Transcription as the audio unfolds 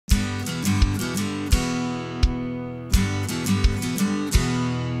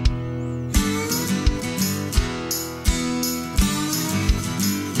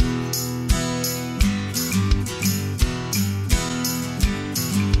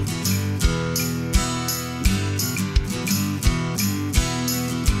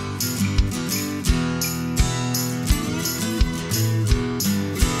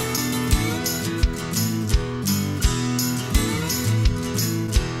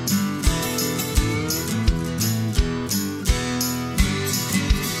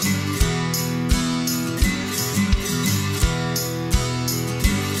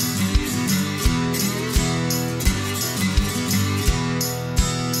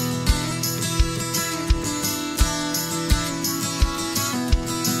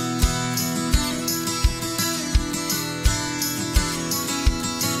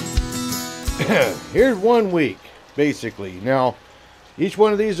here's 1 week, basically. Now, each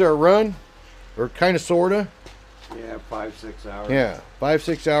one of these are run, or kind of, sorta. Yeah, 5-6 hours. Yeah,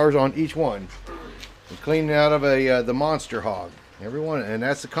 5-6 hours on each one. And cleaning out of the Monster Hog. Everyone, and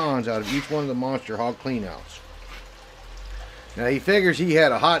that's the cons out of each one of the Monster Hog cleanouts. Now he figures he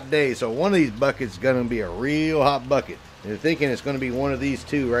had a hot day, so one of these buckets is going to be a real hot bucket. They're thinking it's going to be one of these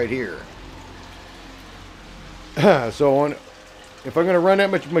two right here. So if I'm going to run that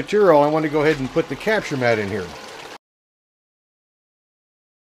much material, I want to go ahead and put the capture mat in here.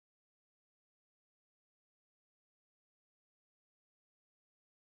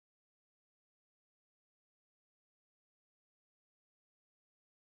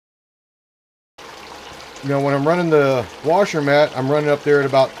 You know, when I'm running the washer mat, I'm running up there at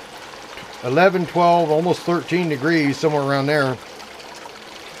about 11, 12, almost 13 degrees, somewhere around there.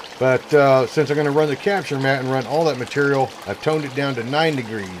 But since I'm going to run the capture mat and run all that material, I've toned it down to 9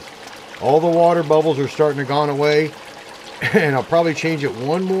 degrees. All the water bubbles are starting to gone away, and I'll probably change it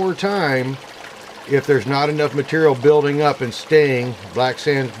one more time if there's not enough material building up and staying, black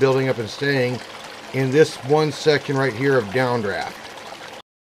sand building up and staying in this one section right here of downdraft.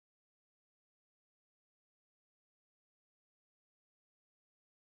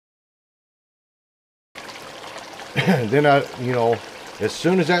 Then you know, as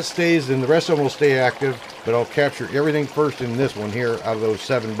soon as that stays, then the rest of them will stay active, but I'll capture everything first in this one here out of those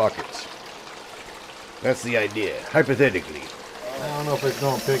 7 buckets. That's the idea, hypothetically. I don't know if it's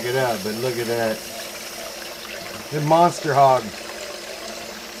going to pick it up, but look at that. The Monster Hog.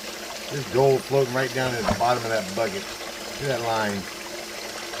 There's gold floating right down at the bottom of that bucket. Look at that line.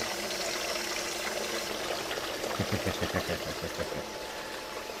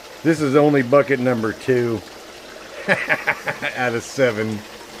 This is only bucket number 2. Out of 7.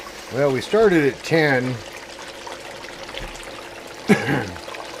 Well, we started at 10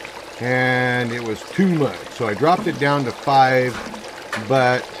 and it was too much, so I dropped it down to 5,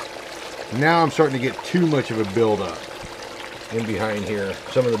 but now I'm starting to get too much of a buildup in behind here.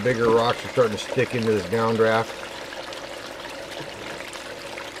 Some of the bigger rocks are starting to stick into this downdraft.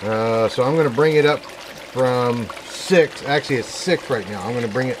 So I'm going to bring it up from 6. Actually, it's 6 right now. I'm going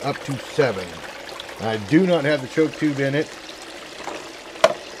to bring it up to 7. I do not have the choke tube in it.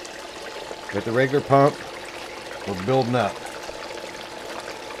 With the regular pump, we're building up.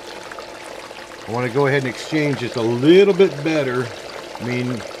 I want to go ahead and exchange just a little bit better. I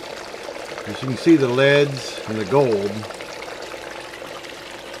mean, as you can see, the leads and the gold.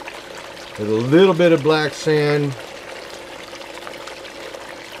 With a little bit of black sand.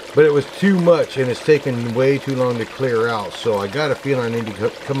 But it was too much, and it's taken way too long to clear out. So I got a feeling I need to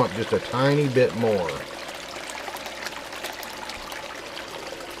come up just a tiny bit more.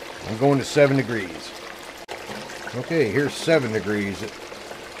 I'm going to 7 degrees. Okay, here's 7 degrees. It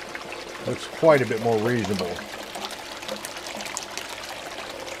looks quite a bit more reasonable.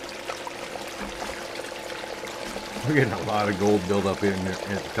 We're getting a lot of gold buildup in at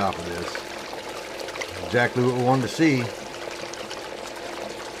the top of this. Exactly what we wanted to see.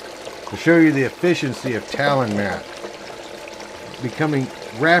 To show you the efficiency of Talon mat.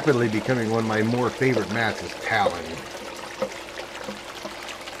 Rapidly becoming one of my more favorite mats is Talon.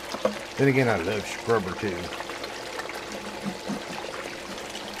 Then again, I love Scrubber too.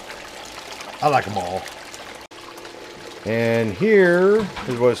 I like them all. And here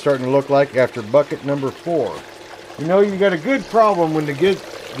is what it's starting to look like after bucket number 4. You know, you got a good problem when the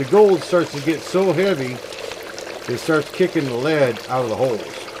gold starts to get so heavy, it starts kicking the lead out of the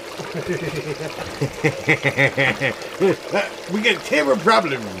holes. We got a terrible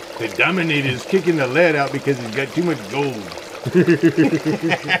problem. The Dominator's kicking the lead out because he's got too much gold.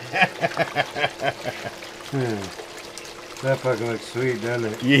 That fucking looks sweet,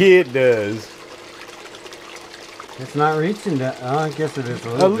 doesn't it? Yeah, it does. It's not reaching down. Oh, I guess it is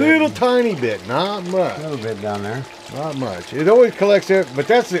a little bit. Tiny bit, not much. A little bit down there. Not much. It always collects it, but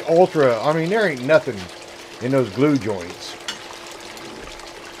that's the ultra. I mean, there ain't nothing in those glue joints.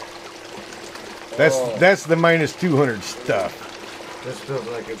 That's the minus 200 stuff. This feels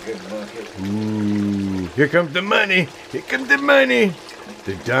like a good bucket. Ooh, here comes the money. Here comes the money.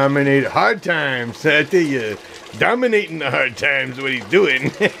 The Dominator. Hard times. I tell you, dominating the hard times is what he's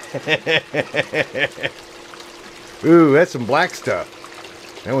doing. Ooh, that's some black stuff.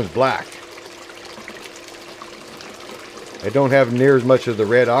 That one's black. I don't have near as much of the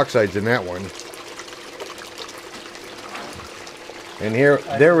red oxides in that one. And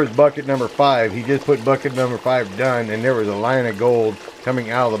there was bucket number 5. He just put bucket number 5 done, and there was a line of gold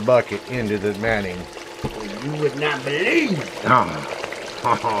coming out of the bucket into the matting. You would not believe.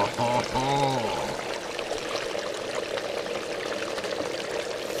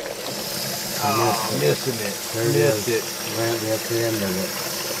 Oh, missing it. There it Missed is. it. Right at the end of it.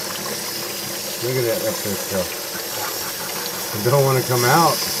 Look at that up there still. I don't want to come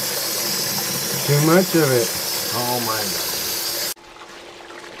out. Too much of it. Oh my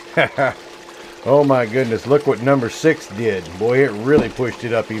god. Oh my goodness, look what number 6 did. Boy, it really pushed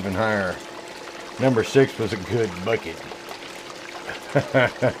it up even higher. Number 6 was a good bucket.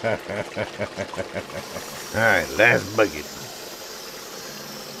 Alright, last bucket.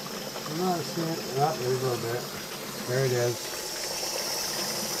 I'm not seeing it. Oh, there's a little bit. There it is.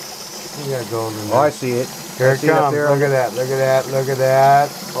 You got gold in there. Oh, I see it. Here I it see it up comes. there. Look at that. Look at that. Look at that.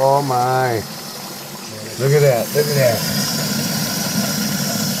 Oh my. Look at that. Look at that.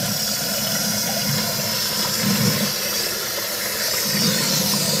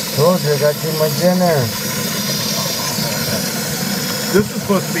 Told you I got too much in there. This was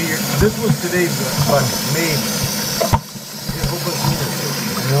supposed to be this was today's bucket. Maybe. Yeah, a whole bunch in there.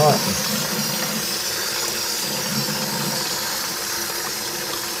 You know what?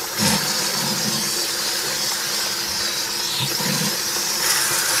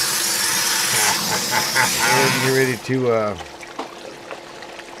 Get ready to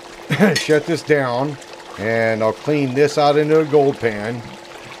shut this down, and I'll clean this out into a gold pan,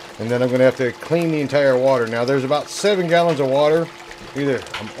 and then I'm going to have to clean the entire water. Now there's about 7 gallons of water.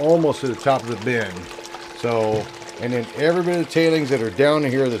 I'm almost to the top of the bin. So, and then every bit of tailings that are down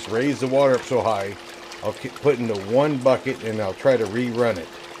here that's raised the water up so high, I'll put into one bucket, and I'll try to rerun it.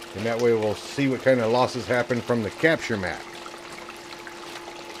 And that way we'll see what kind of losses happen from the capture mat.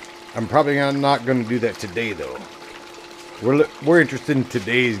 I'm probably not going to do that today, though. We're interested in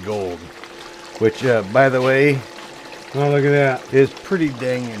today's gold, which, by the way, Oh, look at that. is pretty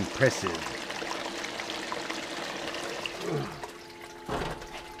dang impressive.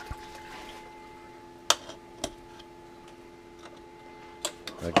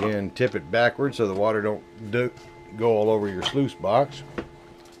 Again, tip it backwards so the water don't go all over your sluice box.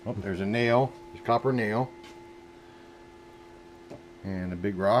 Oh, there's a nail, there's a copper nail, and a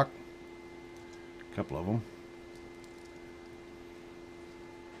big rock. A couple of them.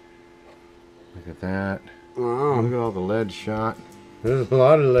 Look at that. Wow. Look at all the lead shot. There's a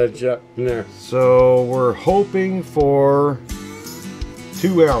lot of lead shot in there. So we're hoping for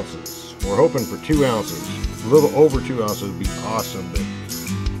 2 ounces. We're hoping for 2 ounces. A little over 2 ounces would be awesome. But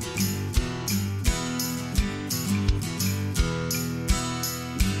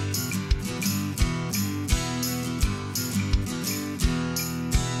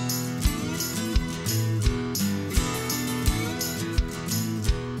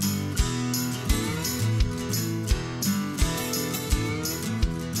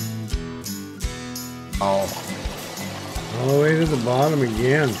All the way to the bottom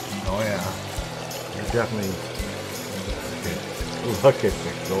again. oh yeah, you're definitely. Look at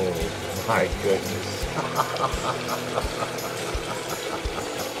the gold. My goodness.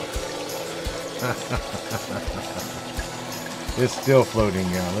 It's still floating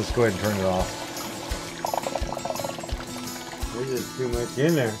now. Let's go ahead and turn it off. There's just too much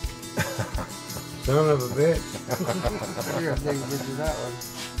in there. Son of a bitch. You're gonna take a picture of that one.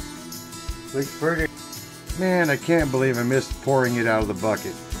 Looks pretty. Man, I can't believe I missed pouring it out of the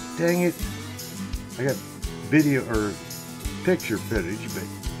bucket. Dang it. I got video or picture footage, but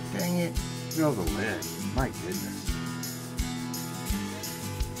dang it. Look at all the lead. My goodness.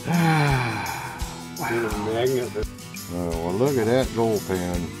 Wow. Magnet. Oh, well, look at that gold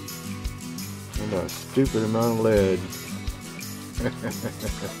pan. What a stupid amount of lead.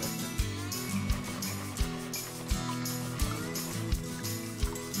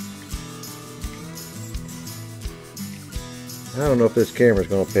 I don't know if this camera's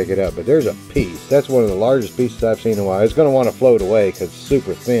going to pick it up, but there's a piece. That's one of the largest pieces I've seen in a while. It's going to want to float away because it's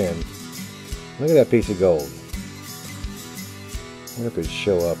super thin. Look at that piece of gold. I wonder if it'd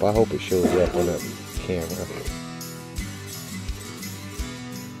show up. I hope it shows up on that camera.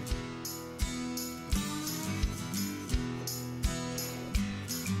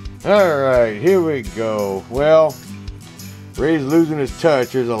 Alright, here we go. Well, Ray's losing his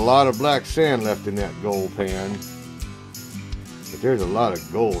touch. There's a lot of black sand left in that gold pan. But there's a lot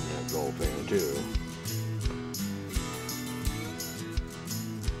of gold in that gold pan too.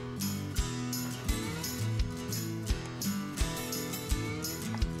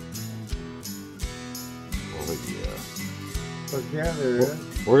 Oh yeah. Look, yeah, there it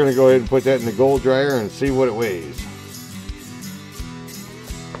is. We're gonna go ahead and put that in the gold dryer and see what it weighs.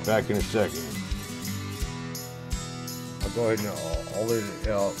 Back in a second. I'll go ahead and I'll let it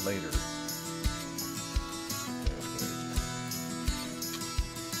out later.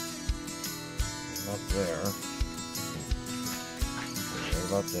 Up there. Right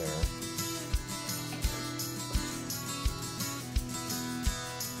about there.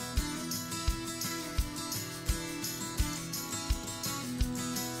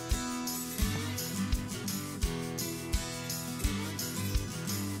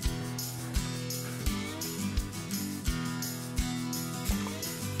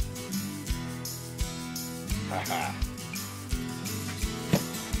 Haha.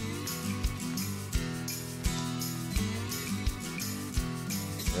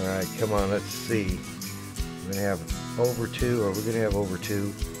 All right, come on, let's see. We're gonna have over 2, or we're gonna have over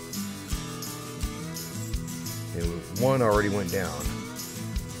 2. Okay, one already went down.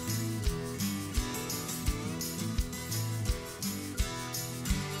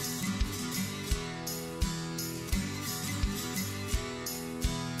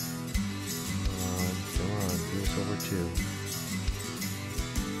 Come on, do this over 2.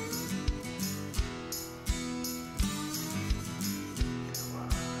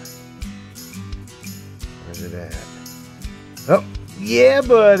 Where's it at? Oh, yeah,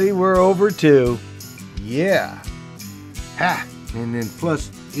 buddy, we're over 2. Yeah. Ha! And then plus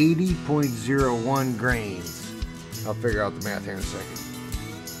 80.01 grains. I'll figure out the math here in a second.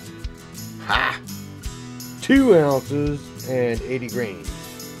 Ha! 2 ounces and 80 grains.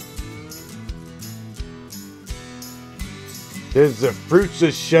 There's the fruits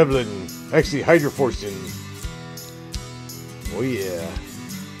of shoveling. Actually, hydroforcing. Oh, yeah.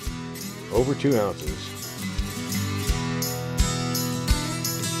 Over 2 ounces.